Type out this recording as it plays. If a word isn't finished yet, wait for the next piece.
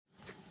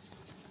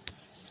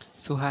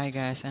So hi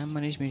guys, I'm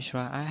Manish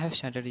Mishra. I have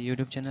started a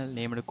YouTube channel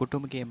named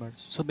Kutum Gamer.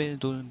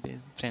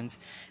 Friends,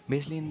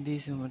 basically in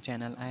this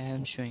channel, I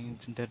am showing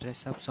the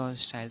dress ups or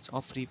styles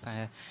of Free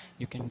Fire.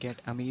 You can get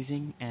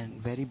amazing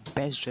and very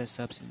best dress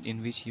ups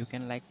in which you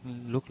can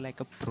look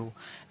like a pro.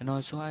 And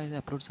also I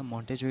upload some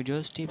montage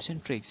videos, tips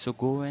and tricks. So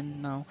go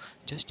and now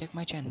just check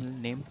my channel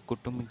named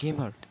Kutum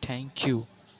Gamer. Thank you.